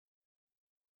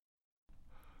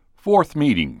Fourth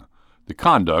meeting, the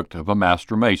conduct of a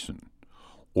Master Mason.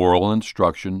 Oral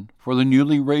instruction for the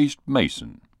newly raised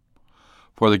Mason.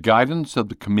 For the guidance of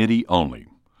the committee only.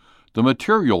 The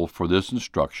material for this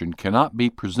instruction cannot be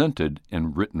presented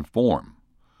in written form.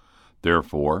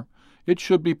 Therefore, it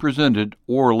should be presented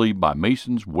orally by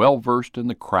Masons well versed in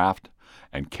the craft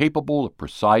and capable of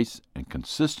precise and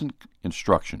consistent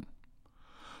instruction.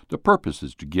 The purpose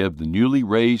is to give the newly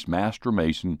raised Master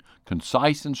Mason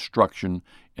concise instruction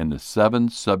in the 7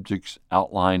 subjects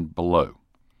outlined below.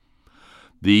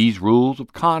 These rules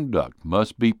of conduct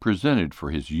must be presented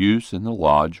for his use in the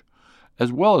lodge,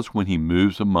 as well as when he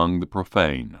moves among the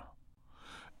profane.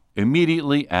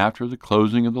 Immediately after the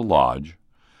closing of the lodge,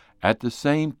 at the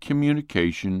same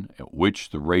communication at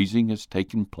which the raising has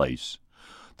taken place,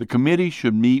 the committee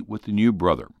should meet with the new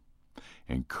brother.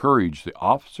 Encourage the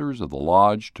officers of the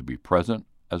lodge to be present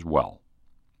as well.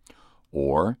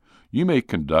 Or you may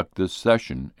conduct this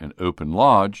session in open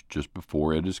lodge just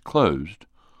before it is closed,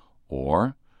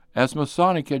 or as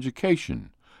Masonic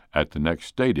education at the next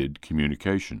stated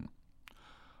communication.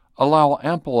 Allow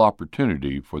ample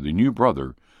opportunity for the new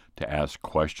brother to ask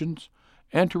questions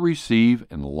and to receive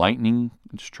enlightening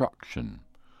instruction.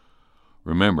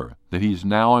 Remember that he is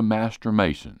now a Master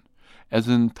Mason, as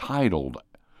entitled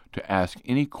to ask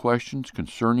any questions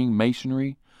concerning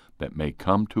Masonry that may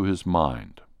come to his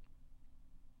mind.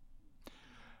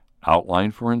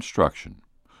 Outline for instruction.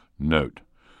 Note: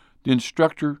 the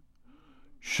instructor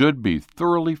should be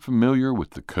thoroughly familiar with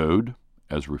the code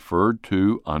as referred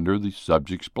to under the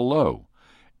subjects below.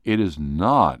 It is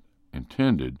not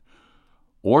intended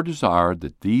or desired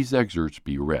that these excerpts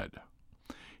be read.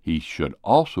 He should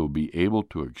also be able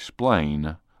to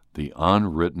explain the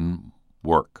unwritten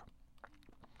work.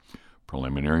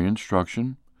 Preliminary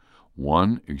instruction.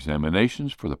 1.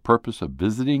 Examinations for the purpose of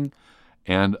visiting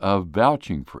and of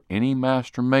vouching for any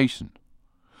Master Mason.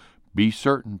 Be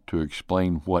certain to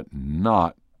explain what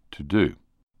not to do.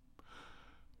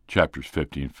 Chapters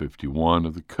 50 and 51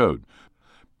 of the Code.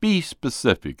 Be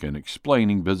specific in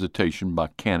explaining visitation by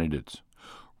candidates.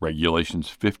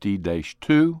 Regulations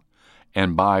 50-2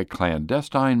 and by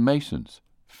clandestine Masons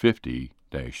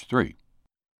 50-3.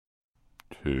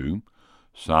 2.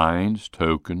 Signs,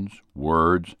 tokens,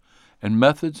 words, and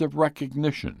methods of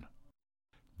recognition.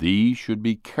 These should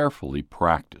be carefully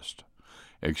practiced.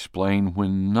 Explain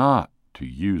when not to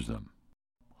use them.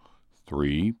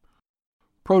 3.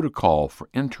 Protocol for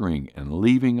entering and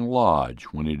leaving a lodge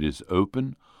when it is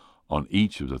open on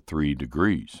each of the 3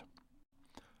 degrees.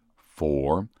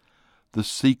 4. The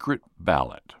secret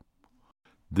ballot.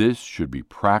 This should be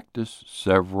practiced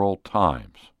several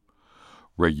times.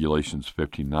 Regulations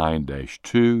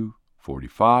 59-2,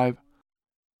 45,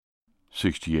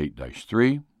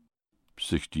 68-3,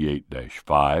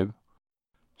 68-5,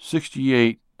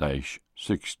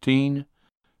 68-16,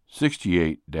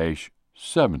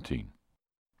 68-17.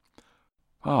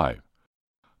 5.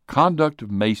 Conduct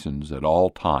of Masons at all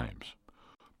times,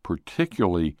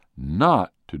 particularly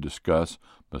not to discuss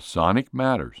Masonic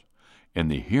matters in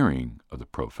the hearing of the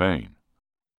profane.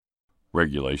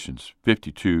 Regulations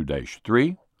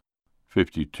 52-3,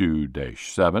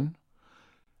 52-7,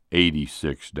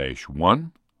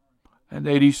 86-1, and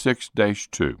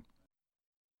 86-2.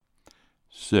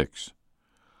 6.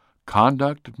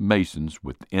 Conduct of Masons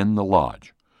within the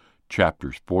lodge,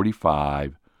 chapters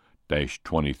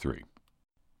 45-23.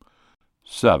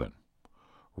 7.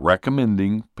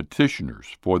 Recommending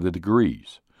petitioners for the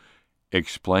degrees.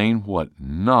 Explain what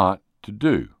not to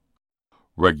do.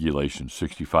 Regulations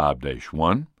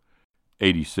 65-1,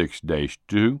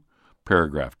 86-2,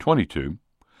 paragraph 22.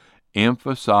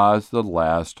 Emphasize the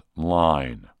last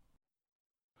line.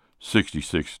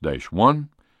 66-1,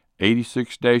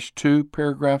 86-2,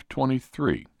 paragraph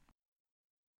 23.